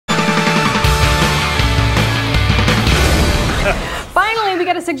we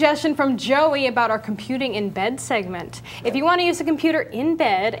got a suggestion from Joey about our computing in bed segment. If you want to use a computer in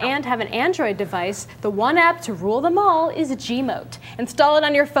bed and have an Android device, the one app to rule them all is Gmote. Install it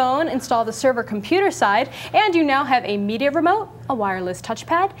on your phone, install the server computer side, and you now have a media remote, a wireless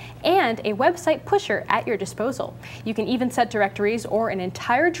touchpad, and a website pusher at your disposal. You can even set directories or an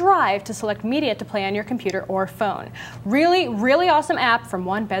entire drive to select media to play on your computer or phone. Really, really awesome app from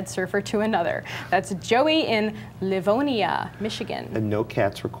one bed surfer to another. That's Joey in Livonia, Michigan. And no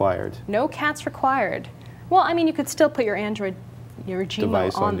cats required. No cats required. Well, I mean, you could still put your Android, your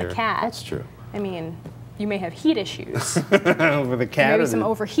Gmote on the cat. That's true. I mean, you may have heat issues. With a cat? Maybe some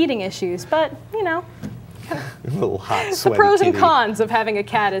overheating issues, but, you know. A little hot, The sweaty pros and kitty. cons of having a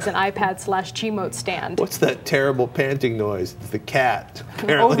cat as an iPad/Gmote stand. What's that terrible panting noise? It's the cat.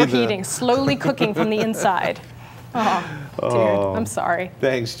 Apparently Overheating, slowly cooking from the inside. Oh, dude, I'm sorry.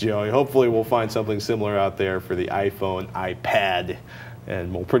 Thanks, Joey. Hopefully we'll find something similar out there for the iPhone, iPad,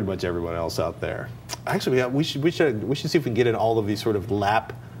 and well, pretty much everyone else out there. Actually, we should see if we can get in all of these sort of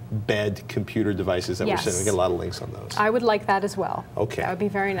lap bed computer devices that we're sending. We get a lot of links on those. I would like that as well. Okay. That would be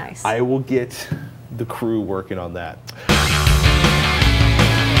very nice. I will get the crew working on that.